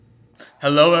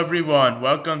Hello, everyone.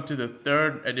 Welcome to the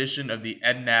third edition of the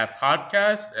EdNav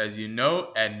podcast. As you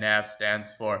know, EdNav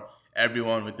stands for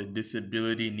Everyone with a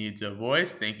Disability Needs a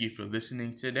Voice. Thank you for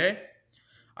listening today.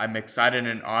 I'm excited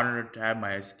and honored to have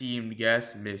my esteemed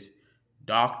guest, Miss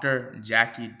Dr.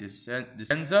 Jackie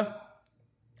Desenza.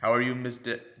 How are you, Miss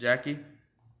Jackie?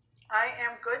 I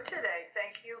am good today.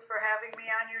 Thank you for having me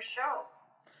on your show.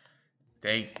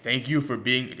 Thank you for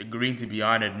agreeing to be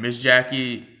on it, Miss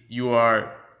Jackie. You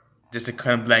are just a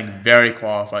kind of blank, very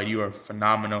qualified. You are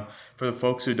phenomenal. For the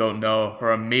folks who don't know,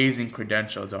 her amazing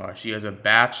credentials are: she has a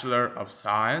Bachelor of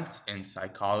Science in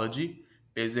Psychology,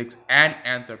 Physics, and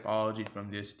Anthropology from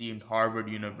the esteemed Harvard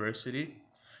University.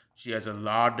 She has a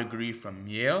law degree from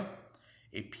Yale,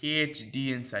 a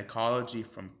PhD in psychology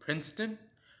from Princeton,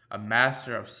 a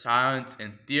Master of Science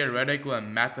in Theoretical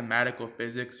and Mathematical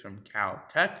Physics from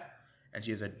Caltech, and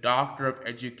she has a Doctor of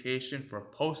Education for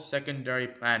Post Secondary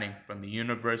Planning from the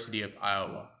University of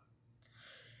Iowa.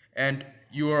 And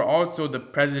you are also the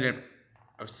president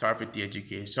of Sarfati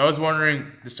Education. So I was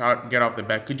wondering, to start, get off the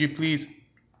bat, could you please,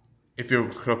 if you're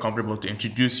so comfortable, to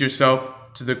introduce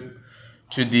yourself to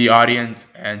the audience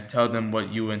and tell them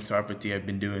what you and Sarfati have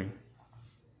been doing?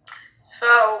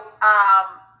 So,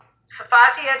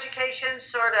 Safati Education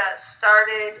sort of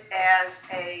started as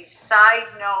a side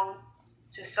note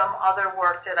to some other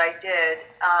work that I did.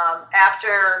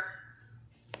 After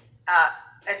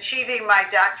achieving my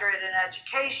doctorate in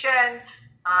education,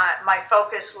 my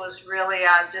focus was really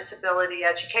on disability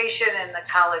education in the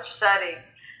college setting.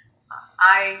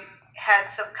 I had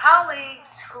some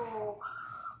colleagues who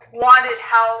wanted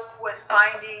help with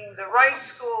finding the right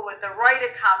school with the right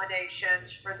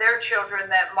accommodations for their children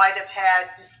that might have had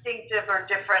distinctive or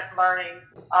different learning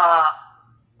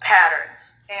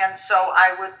patterns. And so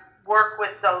I would work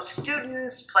with those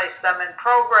students, place them in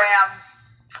programs,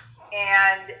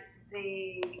 and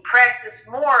the practice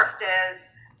morphed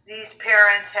as these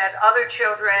parents had other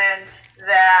children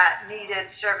that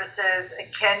needed services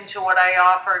akin to what I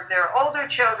offered their older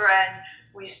children.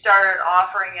 We started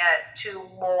offering it to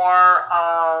more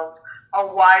of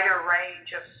a wider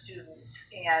range of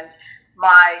students. And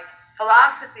my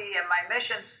philosophy and my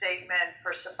mission statement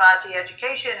for Safati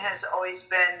Education has always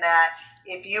been that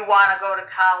if you want to go to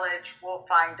college, we'll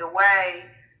find a way.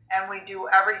 And we do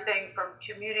everything from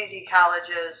community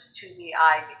colleges to the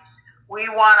Ivies. We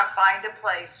want to find a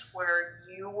place where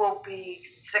you will be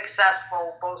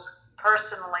successful both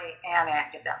personally and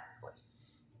academically.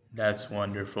 That's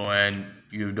wonderful, and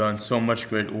you've done so much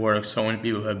great work. So many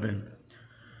people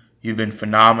you've been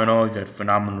phenomenal. You've had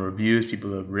phenomenal reviews.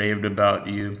 People have raved about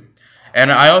you. And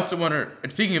I also wonder,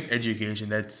 speaking of education,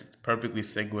 that's perfectly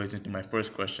segues into my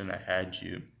first question I had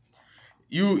you.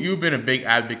 You've been a big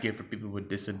advocate for people with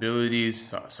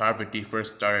disabilities. Sarvati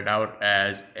first started out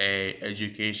as a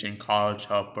education college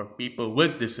hub for people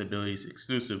with disabilities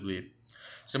exclusively.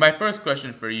 So my first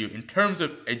question for you, in terms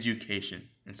of education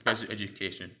and special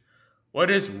education, what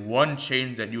is one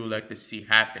change that you would like to see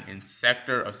happen in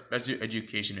sector of special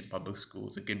education in public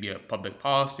schools? It can be a public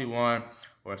policy one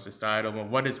or a societal one.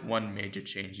 What is one major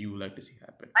change you would like to see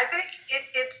happen? I think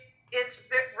it's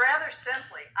rather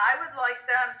simply. I would like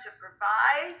them to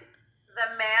provide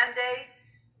the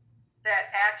mandates that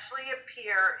actually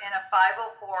appear in a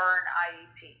 504 or an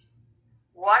IEP.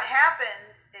 What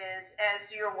happens is,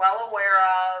 as you're well aware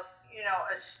of,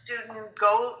 a student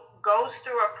goes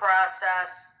through a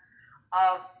process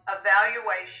of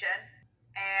evaluation,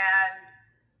 and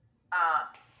uh,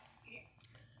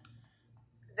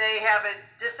 they have a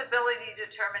disability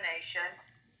determination,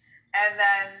 and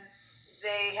then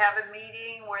they have a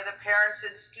meeting where the parents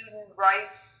and student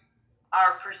rights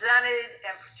are presented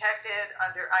and protected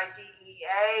under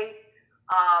IDEA.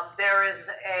 There is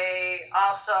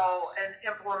also an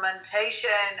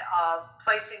implementation of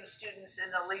placing students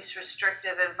in the least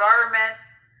restrictive environment,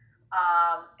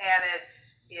 and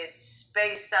it's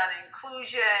based on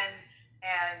inclusion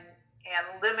and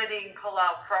limiting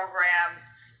pull-out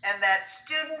programs, and that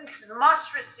students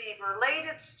must receive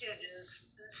related students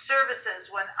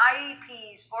services when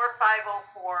IEPs or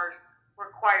 504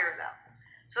 require them.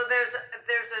 So there's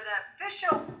an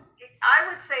official, I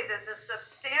would say there's a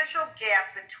substantial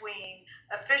gap between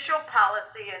official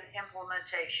policy and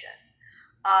implementation.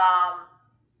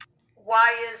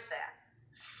 Why is that?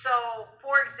 So,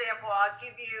 for example, I'll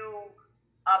give you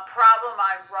a problem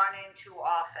I run into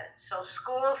often. So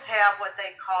schools have what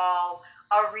they call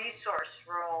a resource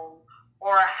room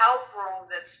or a help room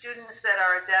that students that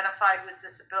are identified with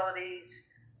disabilities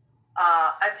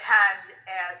attend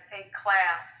as a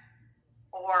class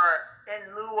or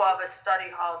in lieu of a study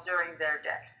hall during their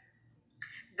day.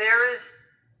 There is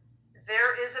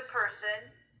a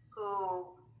person who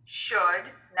should,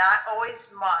 not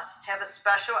always must, have a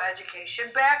special education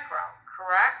background,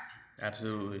 correct?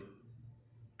 Absolutely.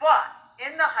 But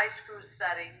in the high school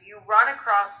setting, you run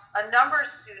across a number of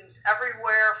students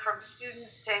everywhere from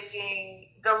students taking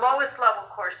the lowest level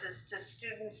courses to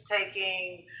students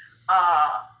taking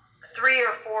 3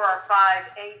 or 4 or 5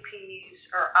 APs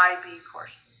or IB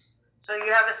courses. So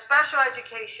you have a special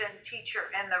education teacher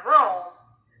in the room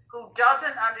who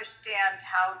doesn't understand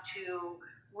how to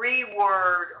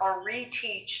reword or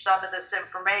reteach some of this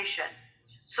information.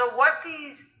 So what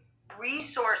these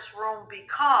resource room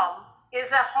become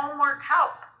is a homework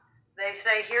help. They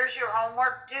say, here's your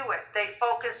homework, do it. They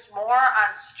focus more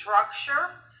on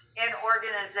structure and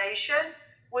organization,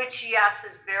 which, yes,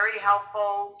 is very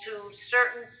helpful to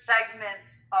certain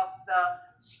segments of the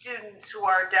students who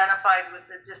are identified with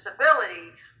a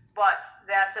disability, but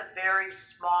that's a very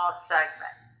small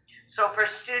segment. So for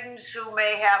students who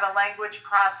may have a language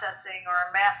processing or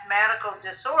a mathematical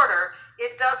disorder,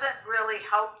 it doesn't really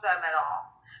help them at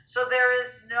all. So there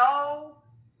is no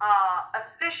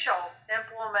official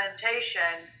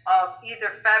implementation of either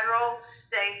federal,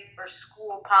 state, or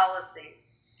school policies.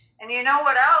 And you know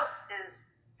what else is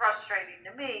frustrating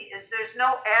to me is there's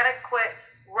no adequate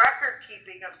record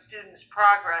keeping of students'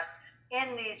 progress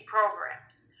in these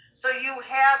programs. So you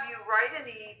write an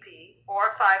EEP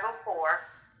or 504,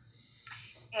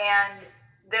 and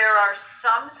there are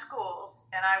some schools,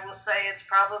 and I will say it's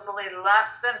probably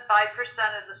less than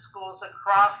 5% of the schools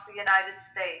across the United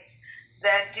States,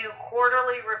 that do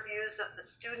quarterly reviews of the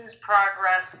students'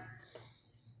 progress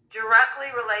directly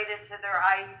related to their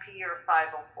IEP or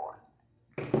 504.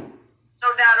 So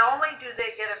not only do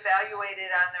they get evaluated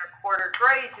on their quarter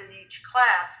grades in each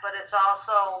class, but it's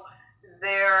also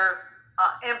their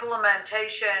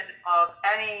implementation of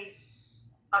any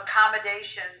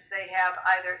accommodations they have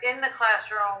either in the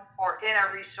classroom or in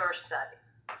a resource setting.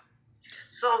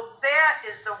 So that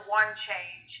is the one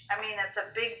change. I mean, it's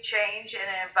a big change and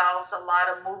it involves a lot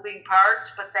of moving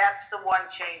parts, but that's the one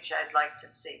change I'd like to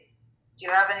see. Do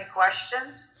you have any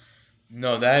questions?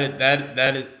 No,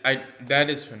 that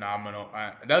is phenomenal.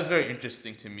 That was very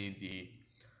interesting to me.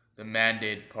 The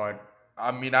mandate part.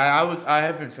 I mean, I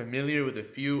have been familiar with a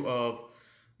few of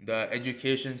the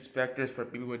education inspectors for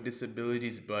people with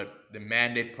disabilities, but the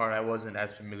mandate part I wasn't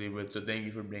as familiar with. So thank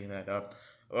you for bringing that up.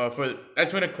 I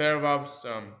just want to clarify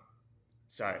some.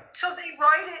 Sorry. So they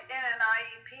write it in an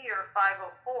IEP or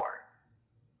 504,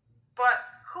 but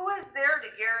who is there to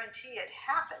guarantee it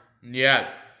happens? Yeah,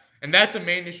 and that's a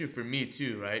main issue for me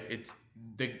too, right? It's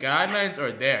the guidelines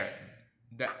are there,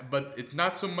 but it's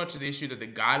not so much the issue that the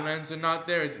guidelines are not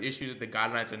there; it's the issue that the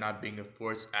guidelines are not being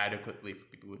enforced adequately for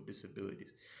people with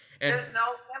disabilities. And There's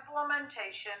no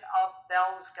implementation of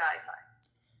those guidelines.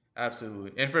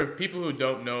 absolutely. And for people who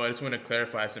don't know, I just want to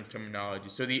clarify some terminology.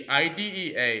 So the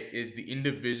IDEA is the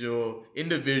Individuals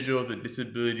with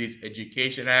Disabilities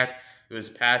Education Act. It was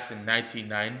passed in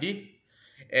 1990.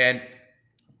 And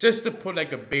just to put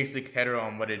like a basic header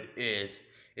on what it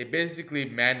basically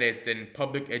mandates that in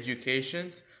public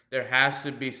education there have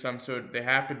to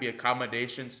be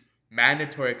accommodations,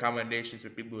 mandatory accommodations for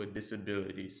people with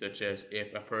disabilities, such as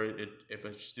if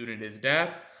a student is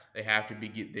deaf, they have to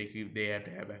they have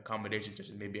to have accommodations such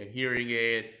as maybe a hearing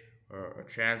aid or a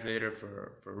translator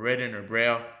for written or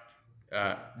braille.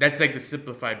 That's like the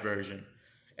simplified version.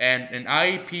 And an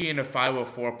IEP and a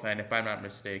 504 plan, if I'm not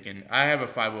mistaken. I have a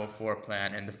 504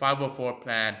 plan, and the 504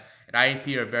 plan and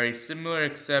IEP are very similar,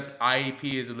 except IEP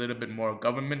is a little bit more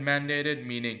government mandated,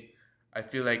 meaning I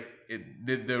feel like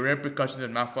the repercussions of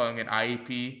not following an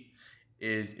IEP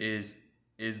is is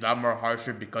is a lot more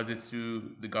harsher because it's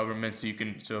through the government. So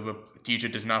if a teacher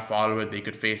does not follow it, they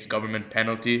could face government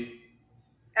penalty.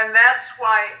 And that's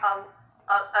why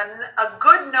a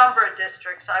good number of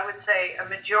districts, I would say a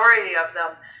majority of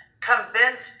them,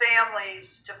 convince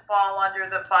families to fall under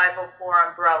the 504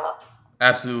 umbrella.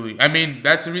 Absolutely. I mean,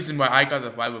 that's the reason why I got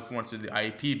the 504 instead of the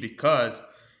IEP, because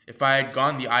if I had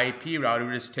gone the IEP route, it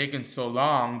would have just taken so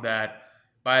long that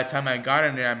by the time I got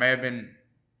in there,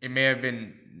 it may have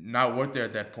been not worth it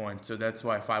at that point. So that's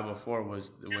why 504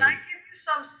 was the Can way. I give you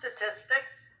some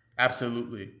statistics?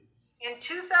 Absolutely. In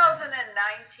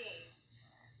 2019,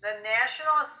 the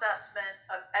National Assessment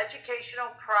of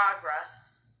Educational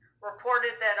Progress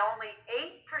reported that only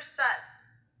 8%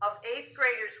 of 8th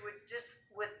graders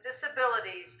with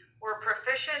disabilities were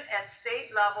proficient at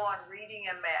state level in reading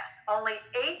and math. Only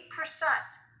 8%.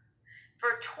 For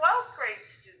 12th grade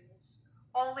students,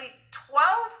 only 12%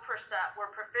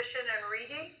 were proficient in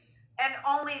reading and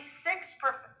only 6%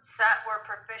 were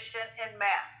proficient in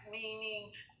math,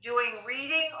 meaning doing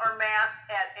reading or math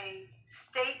at a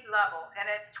state level. And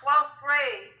at 12th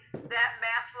grade, that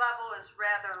math level is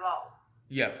rather low.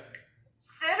 Yep.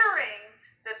 Considering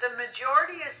that the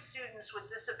majority of students with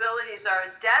disabilities are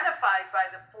identified by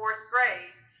the 4th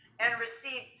grade and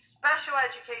receive special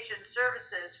education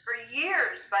services for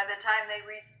years by the time they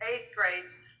reach 8th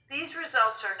grades, these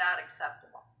results are not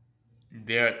acceptable.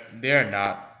 They're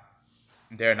not.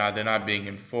 They're not. They're not being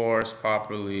enforced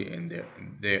properly, and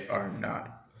they are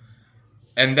not.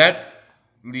 And that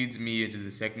leads me into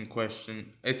the second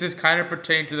question. It's just kind of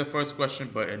pertaining to the first question,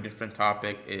 but a different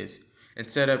topic is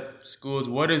instead of schools,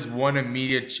 what is one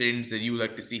immediate change that you would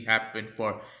like to see happen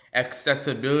for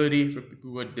accessibility for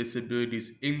people with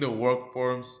disabilities in the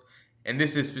workforce? And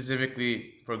this is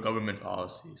specifically for government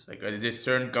policies. Like, are there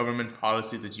certain government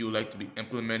policies that you would like to be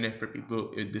implemented for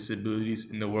people with disabilities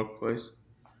in the workplace?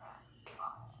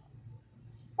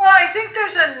 Well, I think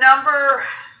there's a number.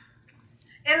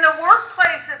 In the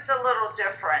workplace, it's a little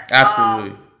different.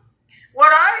 Absolutely.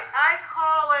 What I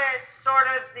call it sort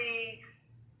of the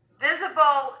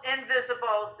visible,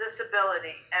 invisible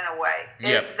disability in a way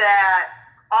is that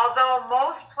although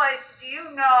most places, do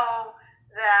you know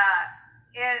that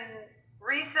in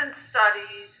recent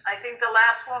studies, I think the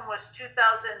last one was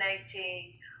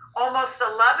 2018, almost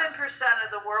 11%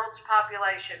 of the world's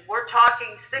population, we're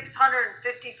talking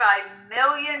 655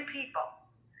 million people,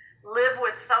 live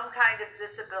with some kind of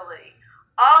disability.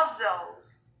 Of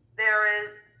those, there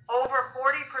is over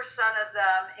 40% of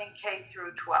them in K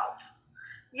through 12.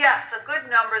 Yes, a good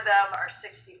number of them are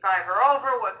 65 or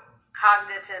over with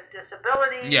cognitive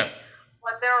disabilities. Yeah.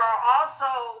 But there are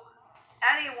also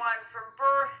anyone from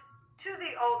birth to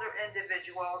the older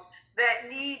individuals that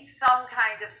need some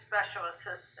kind of special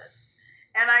assistance.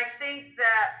 And I think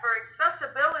that for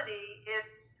accessibility,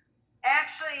 it's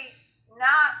actually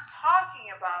not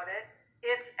talking about it,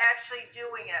 it's actually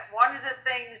doing it. One of the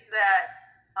things that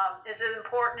is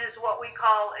important is what we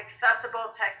call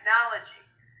accessible technology,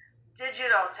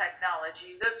 digital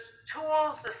technology, the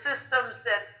tools, the systems,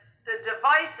 the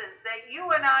devices that you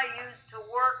and I use to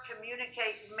work,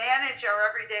 communicate, manage our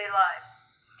everyday lives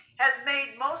has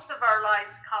made most of our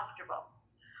lives comfortable.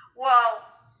 Well,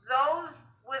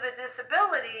 those with a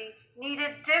disability need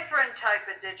a different type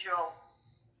of digital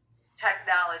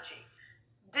technology.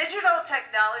 Digital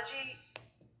technology,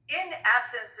 in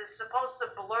essence, is supposed to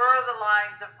blur the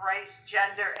lines of race,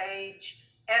 gender, age,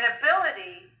 and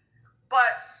ability,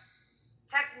 but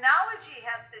technology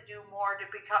has to do more to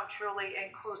become truly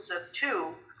inclusive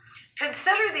too.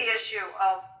 Consider the issue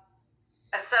of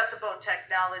accessible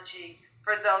technology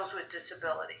for those with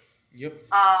disability. Yep.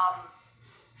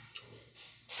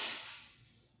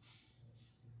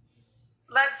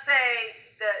 Let's say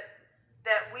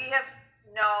that we have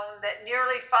known that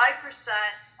nearly 5%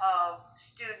 of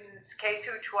students K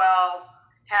through 12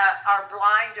 are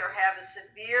blind or have a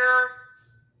severe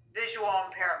visual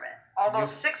impairment.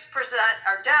 Almost 6%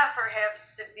 are deaf or have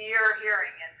severe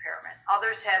hearing impairment.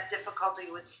 Others have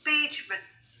difficulty with speech,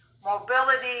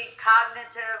 mobility,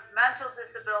 cognitive, mental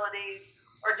disabilities,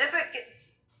 or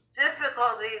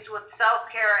difficulties with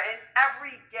self-care and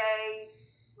everyday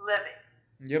living.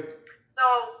 Yep.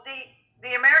 So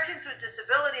the Americans with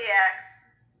Disability Act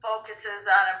focuses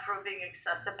on improving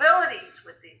accessibilities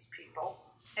with these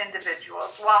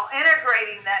individuals, while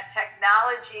integrating that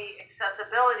technology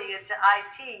accessibility into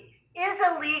IT is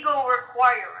a legal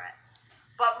requirement,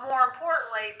 but more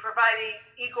importantly, providing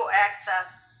equal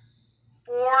access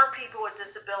for people with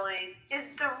disabilities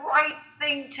is the right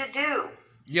thing to do.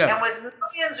 Yeah. And with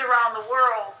millions around the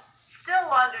world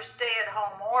still under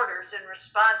stay-at-home orders in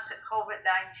response to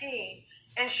COVID-19,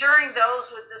 ensuring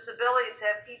those with disabilities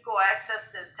have equal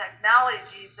access to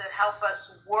technologies that help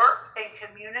us work and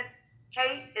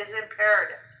communicate is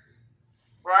imperative,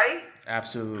 right?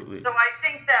 Absolutely. So I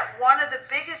think that one of the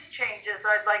biggest changes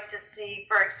I'd like to see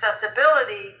for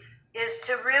accessibility is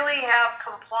to really have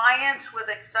compliance with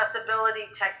accessibility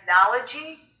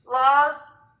technology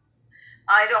laws.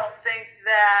 I don't think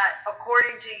that,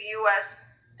 according to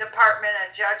U.S. Department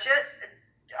of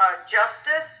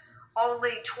Justice,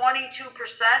 only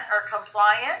 22% are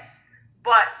compliant,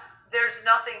 but there's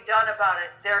nothing done about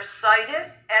it. They're cited,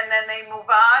 and then they move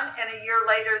on, and a year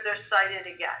later, they're cited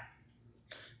again.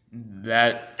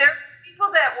 There are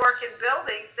people that work in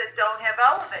buildings that don't have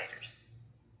elevators.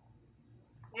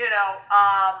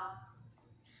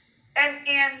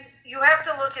 And you have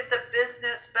to look at the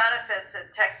business benefits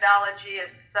of technology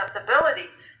accessibility.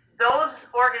 Those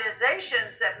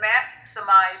organizations that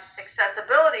maximize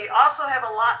accessibility also have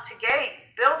a lot to gain.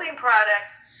 Building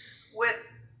products with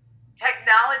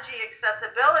technology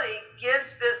accessibility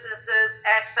gives businesses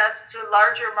access to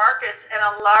larger markets and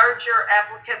a larger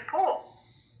applicant pool.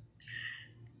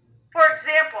 For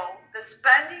example, the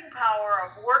spending power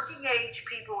of working age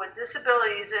people with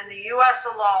disabilities in the U.S.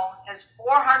 alone is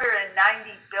 $490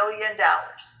 billion.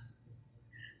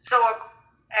 So,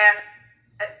 and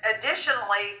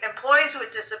additionally, employees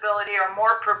with disability are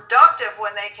more productive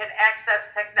when they can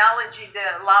access technology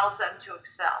that allows them to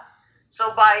excel.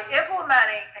 So by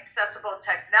implementing accessible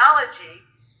technology,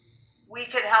 we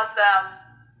can help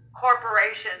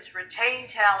corporations retain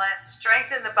talent,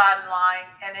 strengthen the bottom line,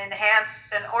 and enhance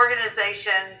an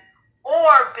organization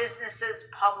or business's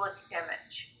public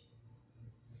image.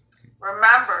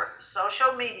 Remember,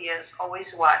 social media is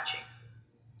always watching.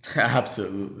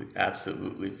 Absolutely,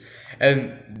 absolutely,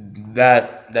 and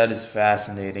that is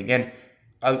fascinating. And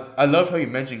I love how you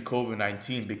mentioned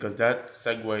COVID-19 because that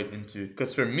segued into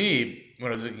because for me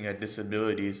when I was looking at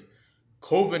disabilities,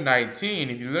 COVID-19,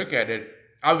 if you look at it,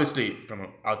 obviously from an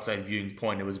outside viewing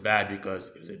point, it was bad because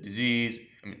it was a disease.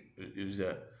 I mean, it was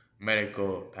a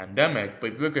medical pandemic.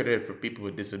 But if you look at it for people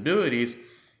with disabilities,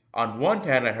 on one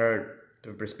hand, I heard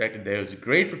the perspective that it was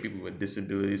great for people with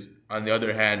disabilities. On the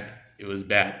other hand, it was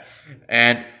bad.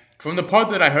 And from the part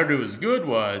that I heard it was good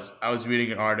was I've been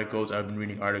reading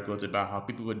articles about how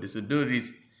people with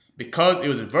disabilities, because it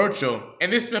was virtual,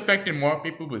 and this affected more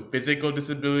people with physical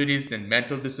disabilities than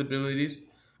mental disabilities.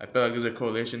 I felt like there's a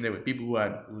correlation there with people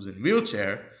who was in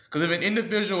wheelchair. Because if an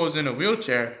individual was in a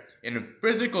wheelchair in a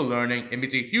physical learning, it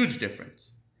makes a huge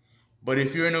difference. But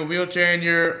if you're in a wheelchair and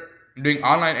you're doing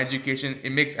online education,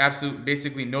 it makes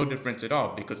basically no difference at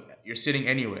all because you're sitting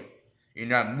anyway. You're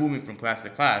not moving from class to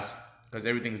class because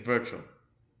everything's virtual.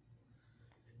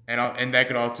 And that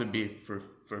could also be for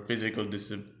physical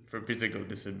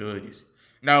disabilities.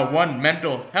 Now, one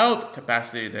mental health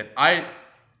capacity that I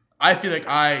feel like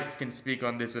I can speak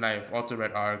on this, and I've also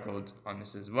read articles on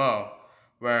this as well,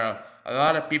 where a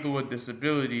lot of people with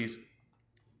disabilities,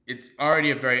 it's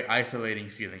already a very isolating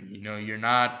feeling. You know,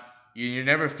 you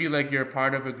never feel like you're a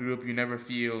part of a group. You never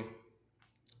feel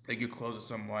like you're close to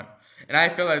someone. And I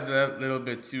feel like that a little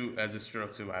bit too as a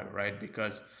stroke survivor, right?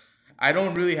 Because I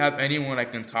don't really have anyone I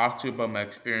can talk to about my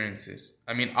experiences.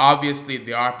 I mean, obviously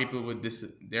there are people with this.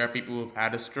 There are people who've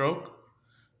had a stroke.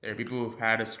 There are people who've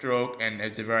had a stroke, and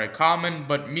it's a very common.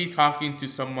 But me talking to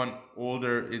someone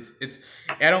older, it's.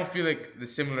 I don't feel like the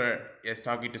similar as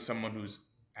talking to someone who's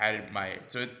had it my age.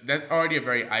 So that's already a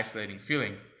very isolating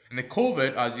feeling. And the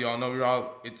COVID, as you all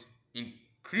know, it's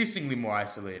increasingly more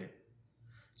isolated.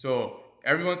 So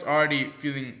everyone's already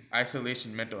feeling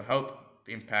isolation, mental health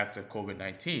impacts of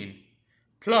COVID-19.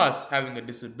 Plus, having a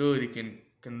disability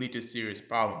can lead to serious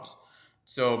problems.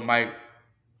 So my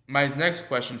next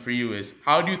question for you is: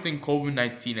 how do you think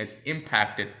COVID-19 has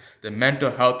impacted the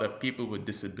mental health of people with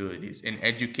disabilities in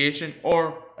education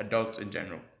or adults in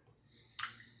general?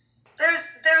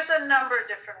 There's a number of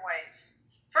different ways.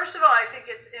 First of all, I think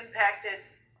it's impacted,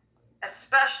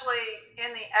 especially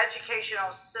in the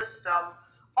educational system,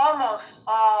 almost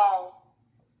all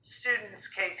students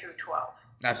K through 12.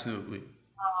 Absolutely.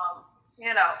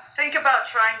 Think about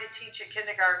trying to teach a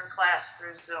kindergarten class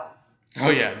through Zoom. Oh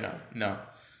yeah, no.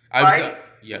 Right?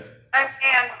 Yeah.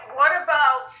 And what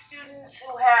about students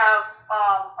who have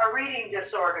a reading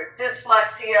disorder,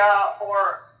 dyslexia,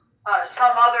 or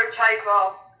some other type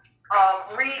of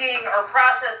reading or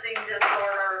processing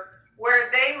disorder where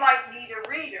they might need a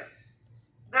reader?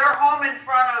 They're home in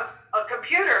front of a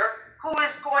computer. Who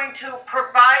is going to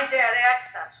provide that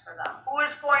access for them? Who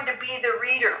is going to be the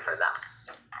reader for them?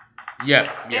 Yeah.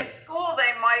 In school,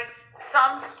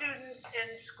 some students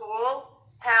in school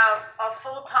have a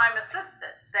full-time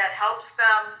assistant that helps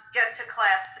them get to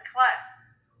class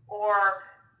or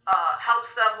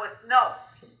helps them with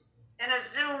notes. In a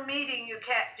Zoom meeting, you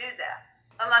can't do that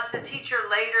unless the teacher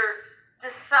later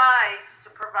decides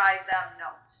to provide them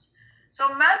notes. So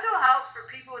mental health for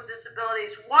people with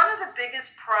disabilities, one of the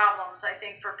biggest problems, I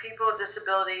think, for people with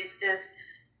disabilities is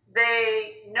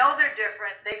they know they're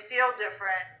different, they feel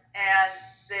different, and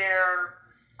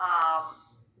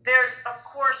there's, of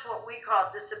course, what we call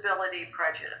disability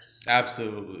prejudice.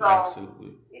 Absolutely.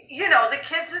 The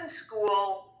kids in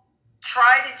school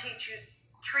try to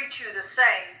treat you the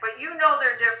same, but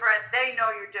they're different, they know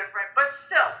you're different, but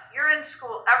still, you're in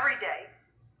school every day,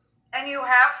 and you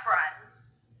have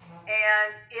friends,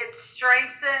 and it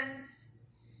strengthens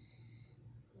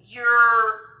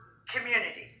your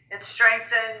community. It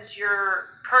strengthens your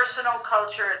personal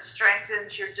culture. It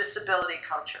strengthens your disability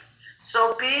culture.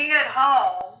 So being at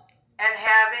home and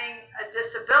having a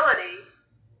disability,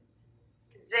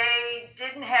 they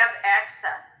didn't have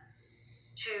access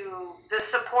to the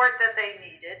support support that they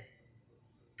needed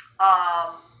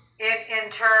in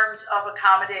terms of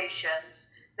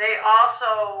accommodations. They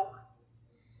also,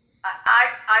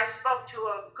 I spoke to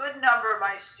a good number of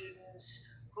my students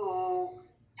who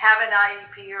have an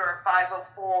IEP or a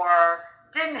 504,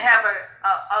 didn't have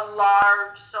a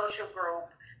large social group,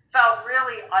 felt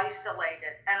really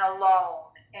isolated and alone,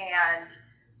 and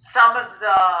some of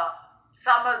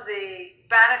the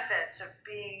benefits of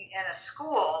being in a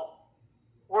school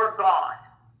were gone.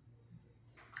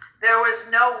 There was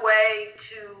no way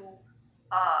to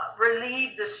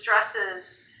relieve the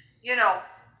stresses.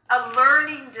 A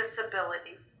learning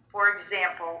disability, for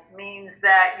example, means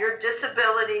that your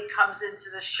disability comes into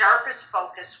the sharpest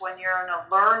focus when you're in a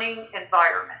learning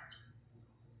environment.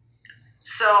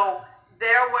 So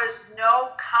there was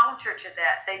no counter to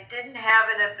that. They didn't have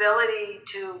an ability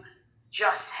to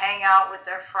just hang out with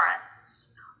their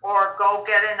friends or go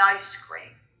get an ice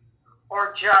cream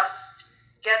or just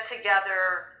get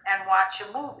together and watch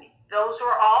a movie. Those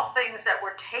were all things that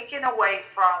were taken away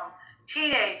from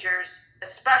teenagers,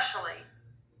 especially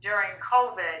during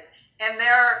COVID.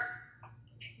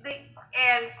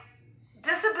 And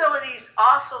disabilities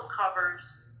also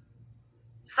covers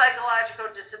psychological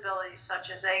disabilities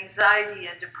such as anxiety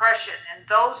and depression. And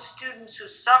those students who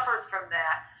suffered from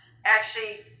that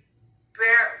actually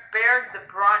bared the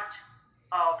brunt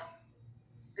of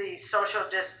the social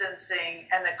distancing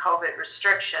and the COVID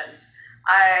restrictions.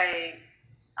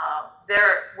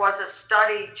 There was a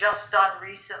study just done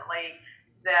recently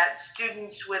that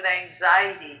students with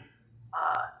anxiety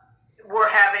were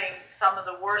having some of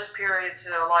the worst periods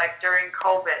of their life during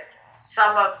COVID.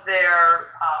 Some of their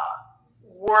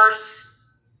worst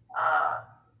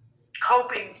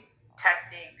coping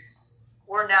techniques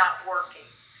were not working.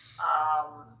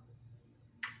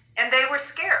 And they were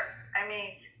scared. I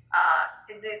mean,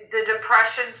 the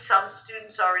depression, some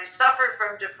students already suffered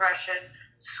from depression.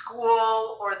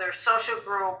 School or their social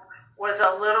group was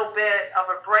a little bit of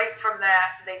a break from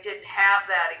that. They didn't have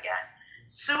that again.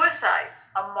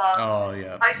 Suicides among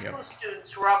high school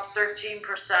students were up 13%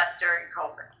 during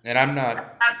COVID. And I'm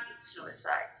not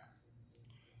suicides.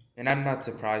 And I'm not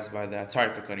surprised by that. Sorry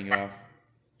for cutting you off.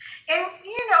 And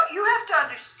you have to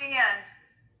understand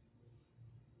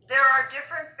there are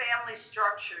different family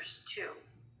structures too.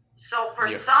 So for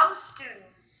some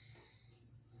students,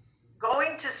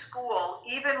 going to school,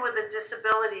 even with a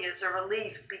disability, is a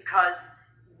relief because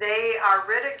they are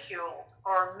ridiculed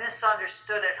or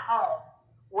misunderstood at home,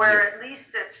 where at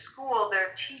least at school,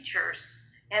 their teachers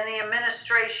and the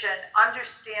administration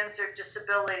understands their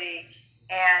disability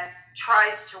and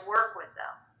tries to work with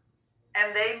them.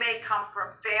 And they may come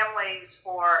from families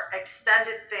or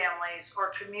extended families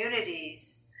or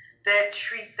communities that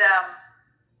treat them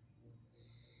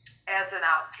as an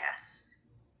outcast.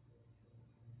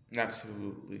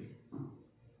 Absolutely.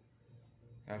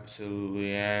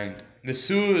 And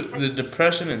the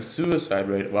depression and suicide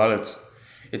rate, while it's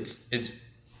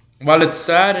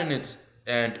sad and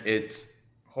it's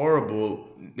horrible,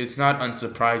 it's not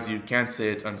unsurprising. You can't say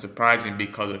it's unsurprising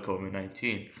because of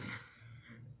COVID-19.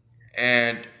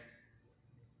 And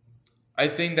I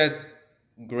think that's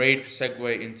great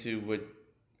segue into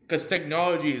because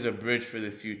technology is a bridge for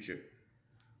the future.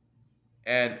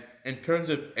 And in terms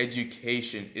of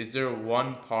education, is there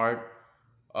one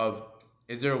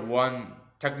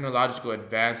technological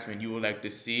advancement you would like to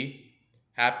see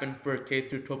happen for K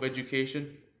through 12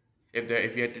 education,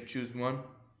 if you had to choose one?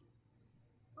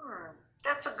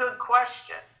 That's a good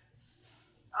question.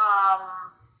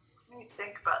 Let me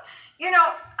think about it.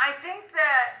 I think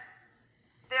that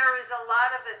there is a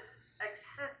lot of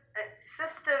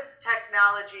assistive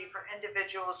technology for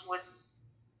individuals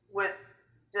with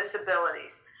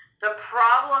disabilities. The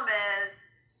problem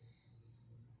is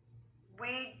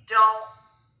we don't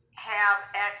have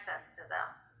access to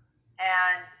them.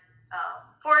 And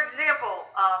for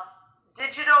example,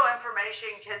 digital information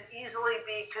can easily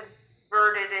be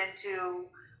converted into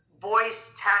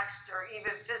voice, text, or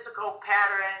even physical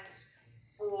patterns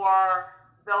for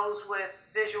those with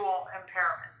visual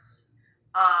impairments.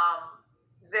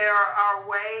 There are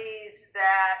ways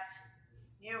that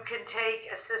you can take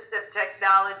assistive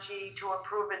technology to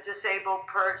improve a disabled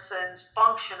person's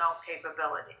functional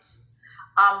capabilities.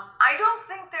 I don't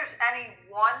think there's any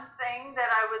one thing that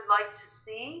I would like to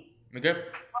see. Okay.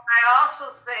 But I also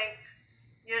think,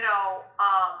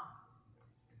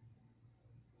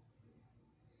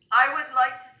 I would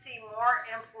like to see more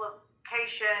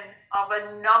implication of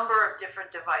a number of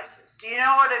different devices. Do you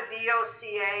know what a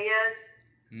VOCA is?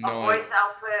 No. A voice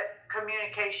output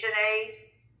communication aid?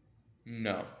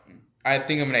 No. I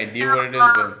think I'm an idea what it is.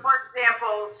 But For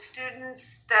example,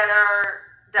 students that are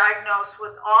diagnosed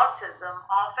with autism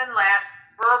often lack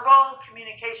verbal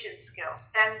communication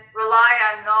skills and rely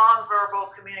on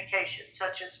nonverbal communication,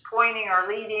 such as pointing or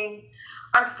leading.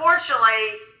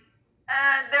 Unfortunately,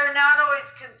 they're not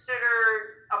always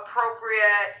considered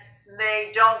appropriate.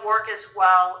 They don't work as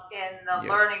well in the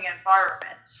learning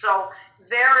environment. So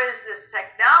there is this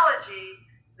technology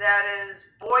that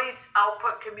is voice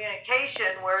output communication,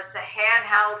 where it's a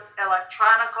handheld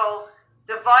electronic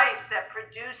device that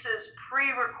produces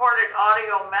pre-recorded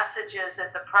audio messages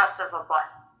at the press of a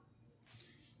button.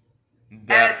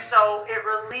 And so it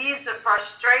relieves the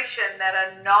frustration that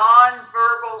a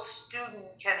nonverbal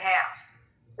student can have.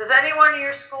 Does anyone in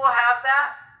your school have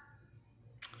that?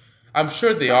 I'm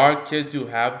sure there are kids who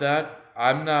have that.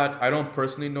 I don't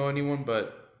personally know anyone,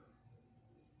 but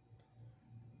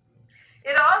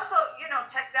it also,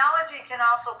 technology can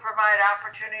also provide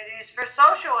opportunities for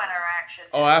social interaction.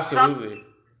 Oh, absolutely.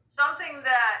 Something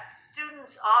that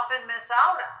students often miss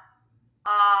out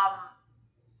on.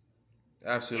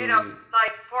 Absolutely.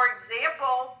 Like, for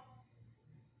example,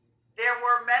 there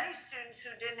were many students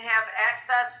who didn't have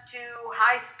access to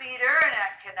high-speed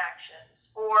internet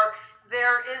connections, or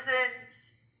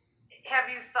have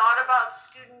you thought about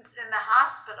students in the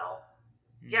hospital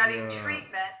getting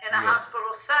treatment in a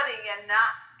hospital setting and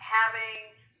not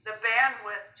having the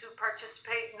bandwidth to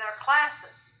participate in their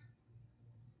classes?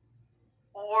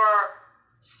 Or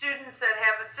students that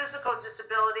have a physical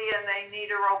disability and they need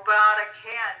a robotic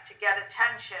hand to get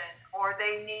attention, or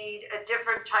they need a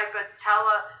different type of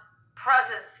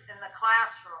telepresence in the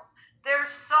classroom. There's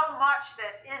so much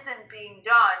that isn't being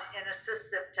done in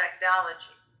assistive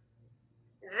technology.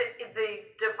 The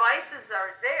devices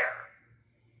are there,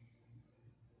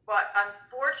 but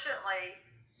unfortunately,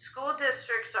 school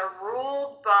districts are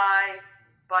ruled by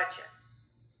budget.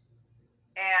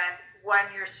 And when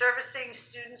you're servicing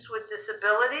students with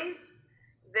disabilities,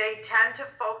 they tend to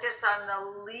focus on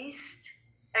the least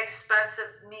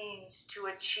expensive means to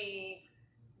achieve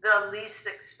the least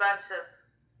expensive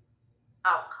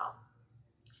outcome.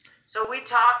 So we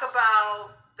talk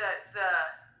about the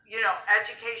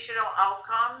educational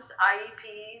outcomes.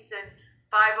 IEPs and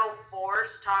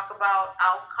 504s talk about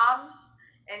outcomes,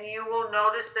 and you will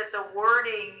notice that the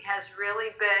wording has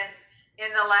really been, in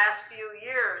the last few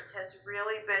years, has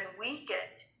really been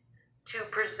weakened to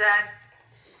present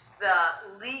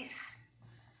the least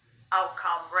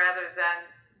outcome rather than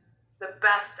the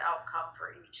best outcome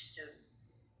for each student.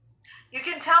 You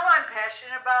can tell I'm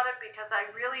passionate about it because I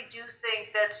really do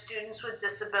think that students with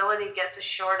disability get the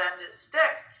short end of the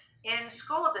stick in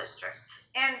school districts.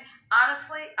 And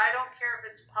honestly, I don't care if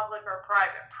it's public or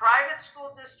private. Private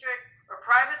school district or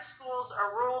private schools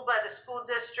are ruled by the school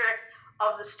district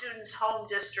of the student's home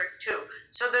district too.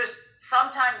 So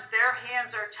sometimes their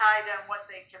hands are tied on what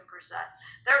they can present.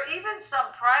 There are even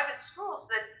some private schools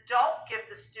that don't give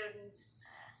the students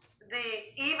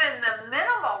even the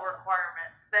minimal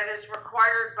requirements that is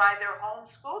required by their home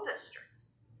school district.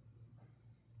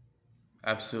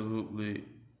 Absolutely.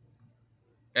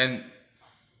 And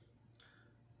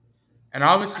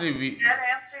obviously Did that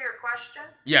answer your question?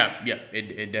 Yeah,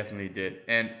 it definitely did.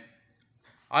 And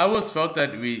I always felt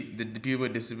that the people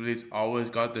with disabilities always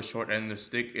got the short end of the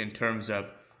stick in terms of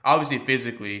obviously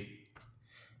physically,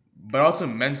 but also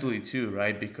mentally too,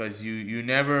 right? Because you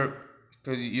never,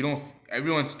 because you don't,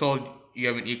 everyone's told you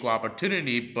have an equal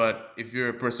opportunity, but if you're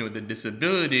a person with a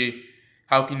disability,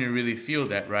 how can you really feel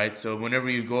that, right? So whenever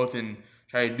you go out and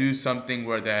try to do something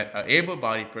where that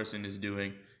able-bodied person is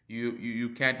doing, you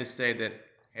can't just say that,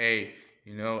 hey,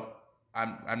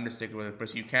 I'm just sticking with a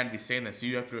person. You can't be saying that. So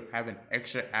you have to have an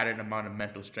extra added amount of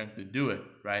mental strength to do it,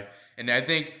 right? And I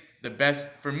think the best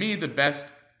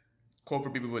quote for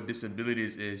people with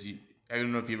disabilities is, I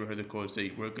don't know if you ever heard the quote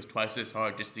say, work is twice as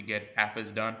hard just to get half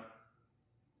as done.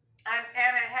 And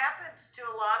it happens to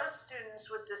a lot of students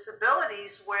with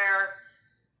disabilities where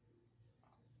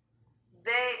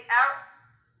they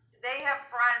have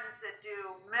friends that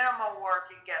do minimal work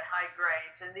and get high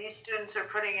grades, and these students are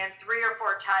putting in 3 or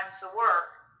 4 times the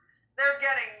work. They're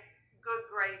getting good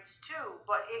grades too,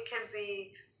 but it can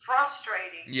be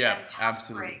frustrating and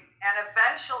tiring, and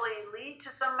eventually lead to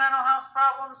some mental health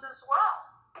problems as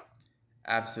well.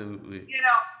 Absolutely.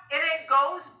 And it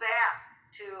goes back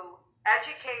to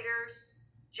educators,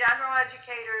 general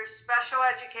educators, special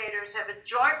educators have a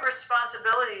joint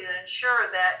responsibility to ensure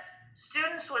that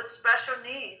students with special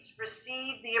needs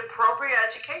receive the appropriate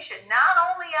education, not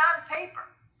only on paper,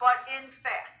 but in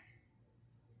fact.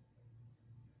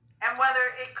 And whether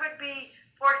it could be,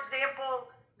 for example,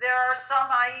 there are some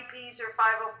IEPs or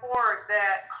 504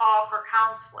 that call for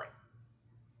counseling.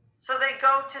 So they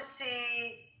go to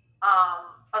see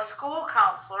a school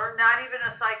counselor, not even a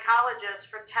psychologist,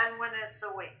 for 10 minutes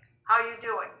a week. How you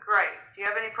doing? Great. Do you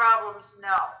have any problems?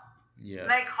 No. Yeah. And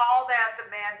they call that the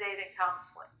mandated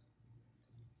counseling.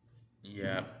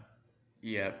 Yeah.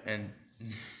 Yeah. And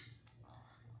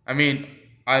I mean,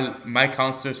 my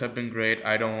counselors have been great.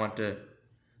 I don't want to.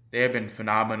 They have been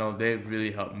phenomenal. They've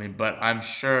really helped me. But I'm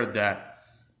sure that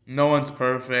no one's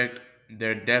perfect.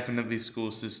 There are definitely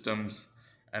school systems,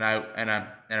 and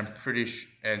I'm pretty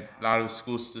and a lot of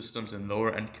school systems in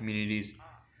lower end communities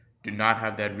do not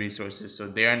have that resources, so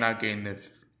they are not getting the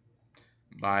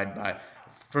by.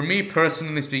 For me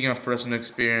personally, speaking of personal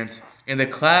experience, in the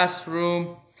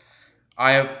classroom,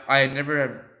 I never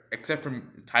have, except for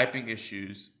typing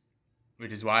issues,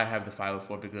 which is why I have the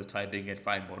 504 because of typing and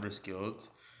fine motor skills.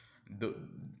 The,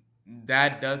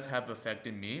 that does have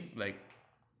affected me. Like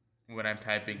when I'm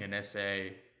typing an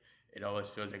essay, it always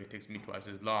feels like it takes me twice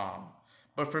as long.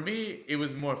 But for me, it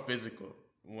was more physical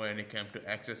when it came to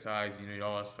exercise. You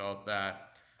always felt that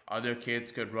other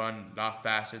kids could run a lot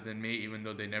faster than me, even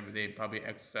though they probably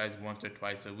exercise once or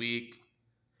twice a week,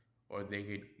 or they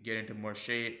could get into more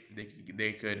shape.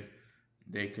 They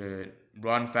could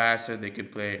run faster. They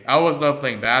could play. I always loved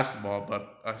playing basketball,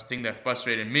 but a thing that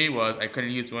frustrated me was I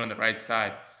couldn't use one on the right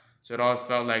side. So it always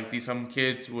felt like these some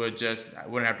kids would just I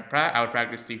wouldn't have to practice. I would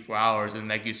practice 3 4 hours, and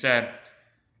like you said,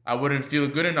 I wouldn't feel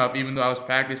good enough, even though I was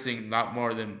practicing a lot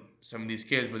more than some of these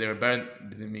kids, but they were better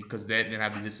than me because they didn't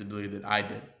have the disability that I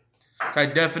did. So I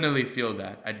definitely feel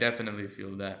that. I definitely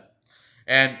feel that.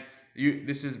 And you,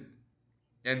 this is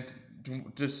and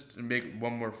just to make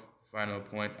one more final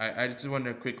point, I just want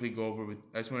to quickly go over with.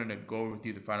 I just wanted to go over with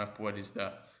you. The final point is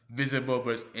the visible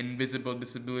versus invisible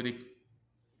disability.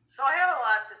 So I have a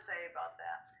lot to say about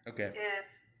that. Okay.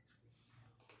 It's,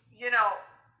 you know,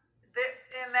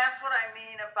 and that's what I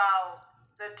mean about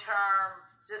the term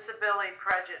disability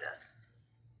prejudice.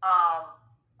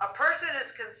 A person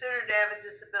is considered to have a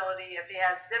disability if he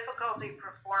has difficulty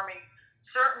performing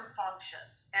certain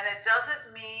functions, and it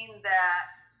doesn't mean that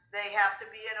they have to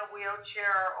be in a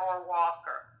wheelchair or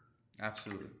walker.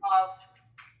 Absolutely. Of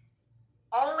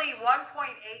only 1.8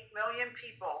 million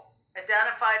people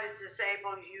identified as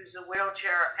disabled use a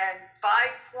wheelchair, and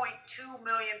 5.2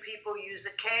 million people use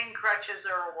a cane, crutches,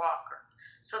 or a walker.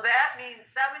 So that means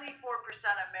 74%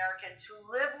 of Americans who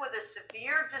live with a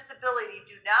severe disability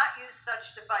do not use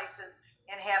such devices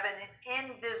and have an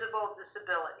invisible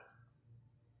disability.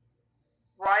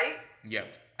 Right?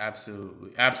 Yep,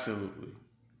 absolutely. Absolutely.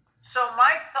 So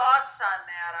my thoughts on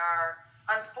that are,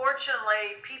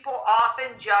 unfortunately, people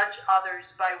often judge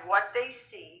others by what they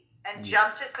see and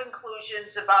jump to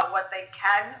conclusions about what they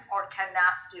can or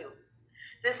cannot do.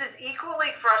 This is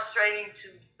equally frustrating to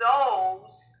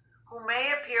those who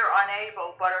may appear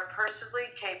unable but are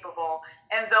personally capable,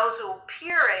 and those who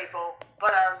appear able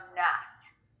but are not.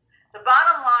 The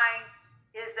bottom line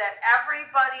is that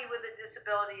everybody with a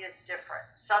disability is different,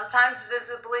 sometimes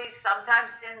visibly,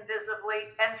 sometimes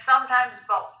invisibly, and sometimes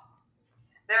both.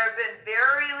 There have been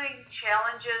varying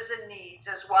challenges and needs,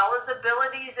 as well as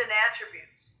abilities and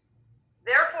attributes.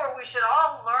 Therefore, we should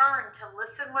all learn to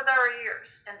listen with our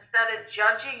ears instead of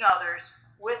judging others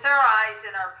with our eyes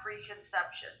and our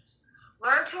preconceptions.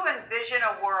 Learn to envision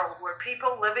a world where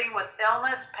people living with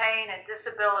illness, pain, and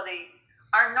disability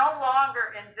are no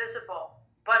longer invisible,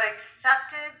 but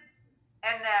accepted,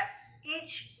 and that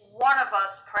each one of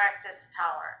us practice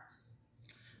tolerance.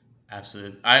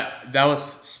 Absolutely. That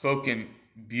was spoken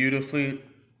beautifully.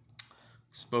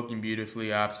 Spoken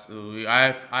beautifully, absolutely.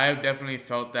 I have definitely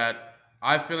felt that.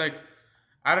 I feel like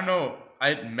I don't know.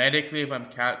 I medically if I'm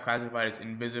classified as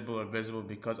invisible or visible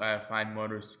because I have fine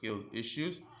motor skill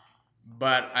issues.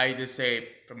 But I just say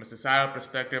from a societal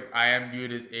perspective, I am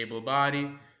viewed as able-bodied,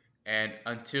 and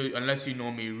unless you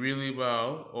know me really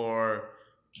well, or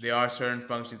there are certain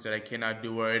functions that I cannot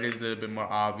do, where it is a little bit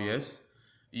more obvious.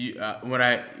 When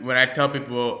I tell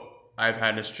people I've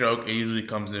had a stroke, it usually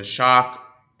comes as a shock,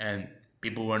 and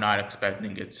people were not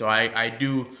expecting it. So I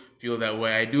do feel that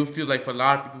way. I do feel like for a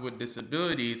lot of people with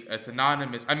disabilities, it's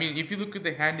synonymous. I mean, if you look at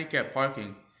the handicap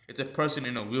parking, it's a person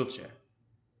in a wheelchair.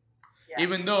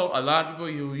 Even Yes. though a lot of people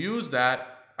who use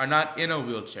that are not in a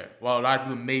wheelchair. While a lot of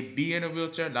people may be in a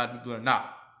wheelchair, a lot of people are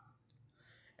not.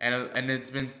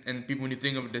 And people when you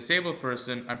think of a disabled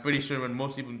person, I'm pretty sure when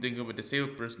most people think of a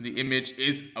disabled person, the image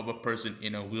is of a person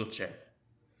in a wheelchair.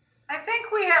 I think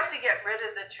we have to get rid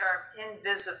of the term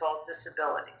invisible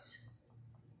disabilities.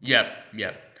 Yep.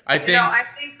 I think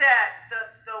that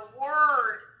the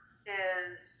word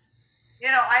is,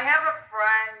 I have a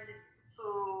friend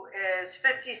who is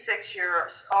 56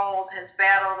 years old, has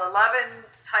battled 11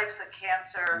 types of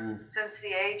cancer since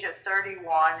the age of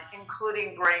 31,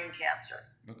 including brain cancer.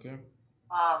 Okay.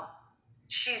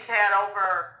 She's had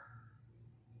over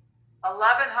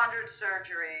 1,100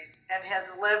 surgeries and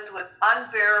has lived with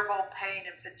unbearable pain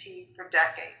and fatigue for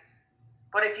decades.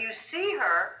 But if you see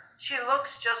her, she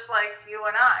looks just like you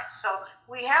and I. So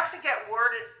we have to get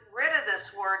rid of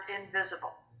this word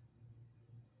invisible.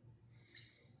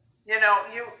 You know,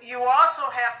 you also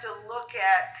have to look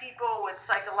at people with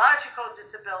psychological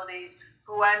disabilities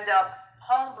who end up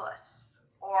homeless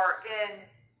or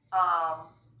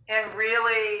in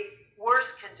really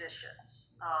worse conditions.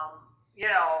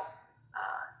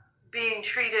 Being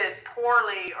treated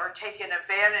poorly or taken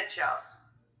advantage of.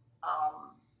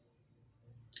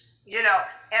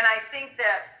 And I think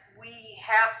that we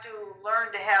have to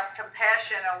learn to have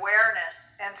compassion,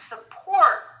 awareness, and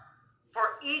support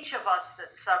for each of us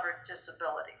that suffered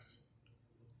disabilities.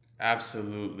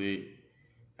 Absolutely.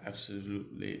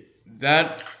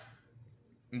 That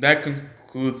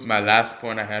concludes my last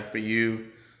point I had for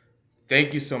you.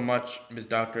 Thank you so much, Ms.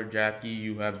 Dr. Jackie.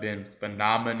 You have been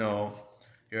phenomenal.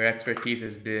 Your expertise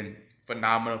has been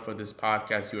phenomenal for this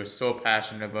podcast. You are so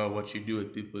passionate about what you do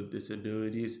with people with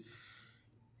disabilities.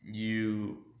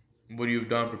 What you've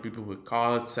done for people with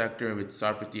college sector, with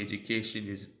Sarfati education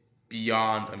is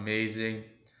beyond amazing.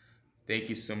 Thank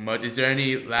you so much. Is there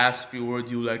any last few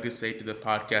words you would like to say to the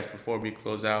podcast before we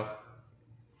close out?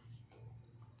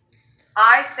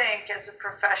 I think as a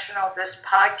professional, this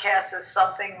podcast is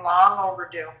something long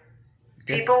overdue.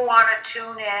 Okay. People want to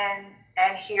tune in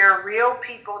and hear real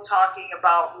people talking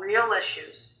about real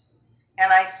issues.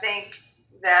 And I think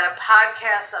that a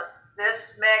podcast of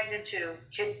this magnitude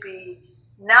could be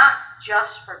not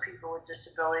just for people with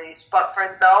disabilities, but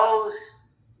for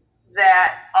those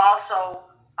that also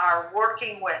are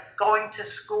working with, going to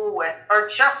school with, or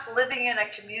just living in a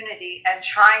community and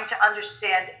trying to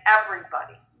understand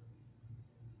everybody.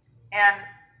 And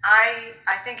I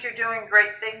think you're doing a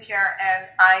great thing here, and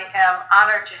I am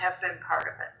honored to have been part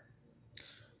of it.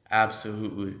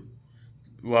 Absolutely.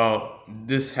 Well,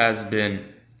 this has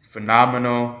been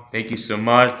phenomenal. Thank you so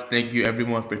much. Thank you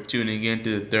everyone for tuning in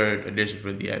to the third edition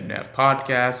for the EdNet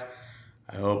podcast.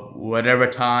 I hope whatever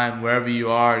time, wherever you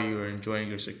are enjoying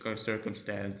your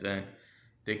circumstance and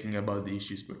thinking about the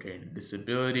issues pertaining to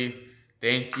disability.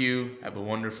 Thank you. Have a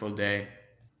wonderful day.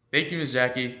 Thank you, Ms.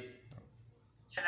 Jackie.